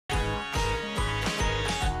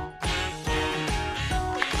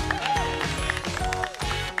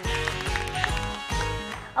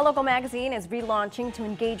A local magazine is relaunching to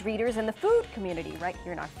engage readers in the food community right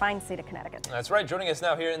here in our fine state of Connecticut. That's right. Joining us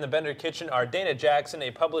now here in the Bender Kitchen are Dana Jackson,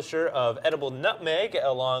 a publisher of Edible Nutmeg,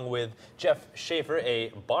 along with Jeff Schaefer,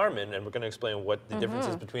 a barman, and we're going to explain what the difference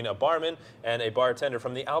is between a barman and a bartender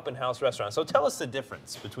from the Alpenhaus restaurant. So tell us the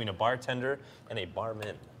difference between a bartender and a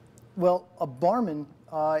barman. Well, a barman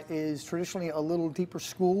is traditionally a little deeper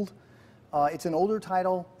schooled. It's an older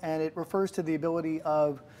title, and it refers to the ability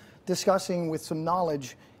of discussing with some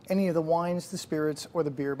knowledge any of the wines, the spirits, or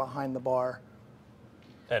the beer behind the bar.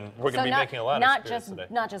 And we're going to be making a lot of spirits today.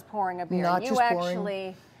 Not just pouring a beer. Not just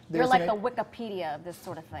pouring. You're like the Wikipedia of this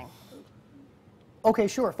sort of thing. Okay,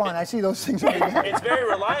 sure, fine. I see those things. It's very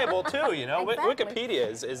reliable, too, you know. Exactly.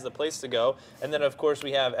 Wikipedia is the place to go. And then, of course,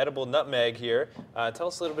 we have Edible Nutmeg here. Tell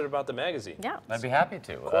us a little bit about the magazine. Yeah. I'd be happy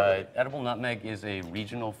to. Edible Nutmeg is a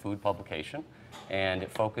regional food publication, and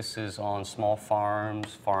it focuses on small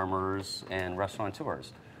farms, farmers, and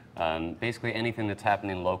restaurateurs. Basically, anything that's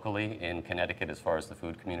happening locally in Connecticut as far as the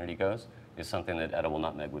food community goes is something that Edible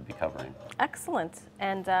Nutmeg would be covering. Excellent.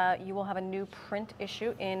 And you will have a new print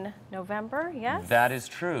issue in November, yes? That is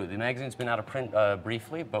true. The magazine's been out of print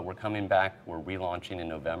briefly, but we're coming back. We're relaunching in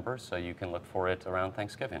November, so you can look for it around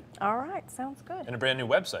Thanksgiving. All right, sounds good. And a brand new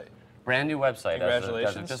website. Brand new website.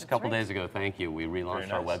 Congratulations. As of just a couple days ago, thank you. We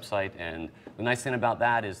relaunched our website, and the nice thing about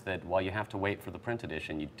that is that while you have to wait for the print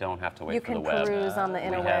edition, you don't have to wait for the web. You can peruse on the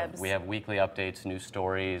interwebs. We have weekly updates, new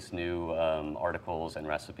stories, new articles, and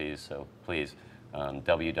recipes, so please,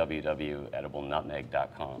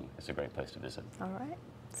 www.ediblenutmeg.com is a great place to visit. All right,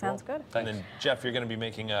 sounds good. And then, Jeff, you're going to be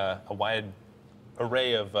making a wide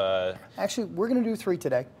array of... Actually, we're going to do 3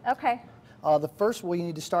 today. Okay. The first we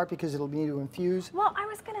need to start because it'll need to infuse. Well, I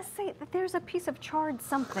was going to say that there's a piece of charred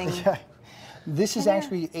something. Yeah. This is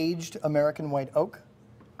actually aged American white oak.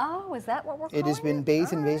 Oh, is that what we're calling it? Has been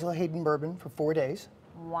bathed in right. Basil Hayden bourbon for 4 days.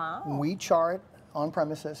 Wow. We char it on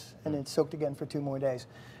premises, and it's soaked again for 2 more days.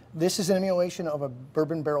 This is an emulation of a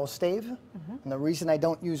bourbon barrel stave. And the reason I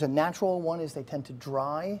don't use a natural one is they tend to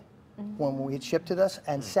dry when we get shipped to us.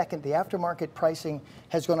 And second, the aftermarket pricing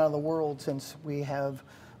has gone out of the world since we have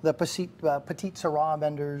the petite Syrah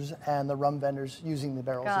vendors and the rum vendors using the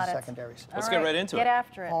barrels as secondaries. Let's get right into it. Get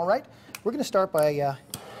after it. All right. We're going to start by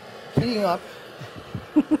heating up.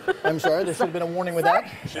 I'm sorry, there should have been a warning with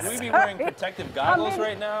that. Should we be wearing protective goggles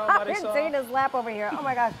right now, Marysol? I'm in Dana's lap over here. Oh,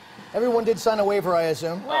 my gosh. Everyone did sign a waiver, I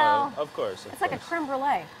assume. Well, of course. It's like a creme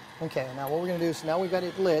brulee. Okay, now what we're going to do is now we've got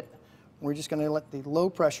it lit. We're just going to let the low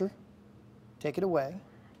pressure take it away.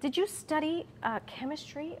 Did you study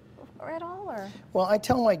chemistry at all, or? Well, I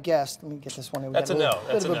tell my guests, let me get this one. That's a no.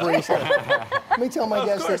 That's a no. Let me tell my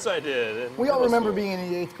guests Of course I did. We all remember being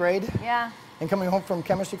in the 8th grade. Yeah. And coming home from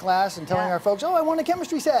chemistry class and telling our folks, oh, I want a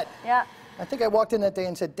chemistry set. Yeah. I think I walked in that day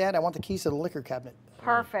and said, Dad, I want the keys to the liquor cabinet.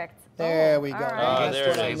 Perfect. There we go. Right. There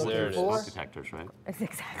it is. There it is. Smoke detectors, right?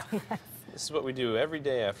 Exactly. This is what we do every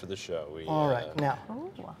day after the show. All right. Now,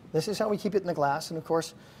 this is how we keep it in the glass. And, of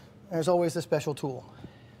course, there's always the special tool.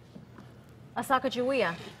 A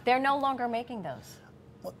Sacagawea. They're no longer making those.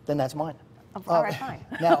 Well, then that's mine. All right, fine.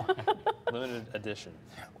 Now, limited edition.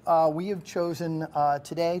 We have chosen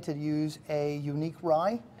today to use a unique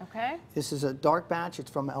rye. Okay. This is a dark batch.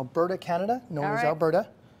 It's from Alberta, Canada, known as Alberta.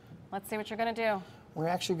 Let's see what you're going to do. We're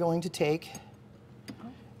actually going to take,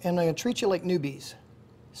 and I'm going to treat you like newbies.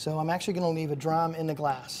 So I'm actually going to leave a dram in the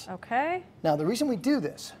glass. Okay. Now, the reason we do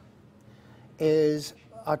this is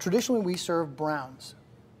traditionally we serve browns,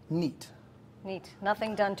 neat. Neat.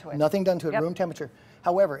 Nothing done to it. Nothing done to it, room temperature.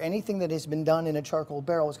 However, anything that has been done in a charcoal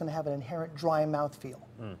barrel is going to have an inherent dry mouthfeel.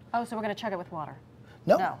 Oh, so we're going to chug it with water?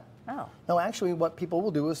 No. No. Oh. No, actually, what people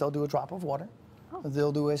will do is they'll do a drop of water.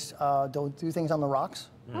 They'll do things on the rocks.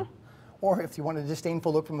 Or if you want a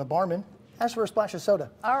disdainful look from the barman, ask for a splash of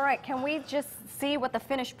soda. All right. Can we just see what the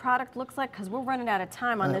finished product looks like? Because we're running out of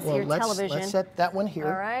time on this here television. Let's set that one here.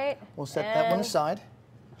 All right. We'll set that one aside.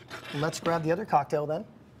 Let's grab the other cocktail then.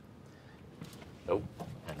 Nope.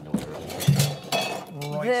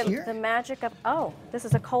 Right here. The magic of, this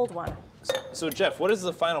is a cold one. So Jeff, what is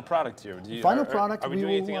the final product here? Final product. Are we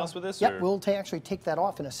doing anything else with this? Yep, we'll actually take that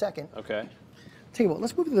off in a second. Okay. Tell you what,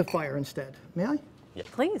 let's move to the fire instead. May I? Yeah.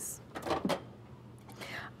 Please.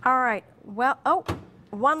 All right. Well,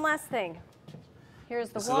 one last thing. Here's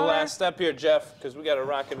the water. This is the last step here, Jeff, because we got to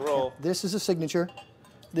rock and roll. This is a signature.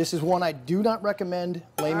 This is one I do not recommend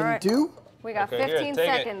laymen do. We got 15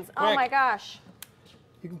 seconds. Oh my gosh.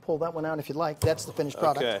 You can pull that one out if you'd like. That's the finished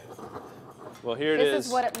product. Okay. Well, here it is. This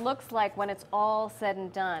is what it looks like when it's all said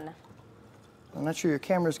and done. I'm not sure your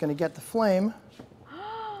camera's going to get the flame.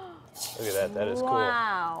 Look at that. That is cool.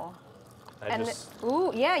 Wow.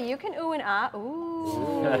 Ooh, yeah, you can ooh and ah. Ooh.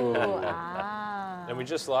 Ooh. Ah. And we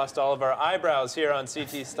just lost all of our eyebrows here on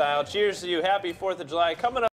CT Style. Cheers to you. Happy 4th of July. Coming up.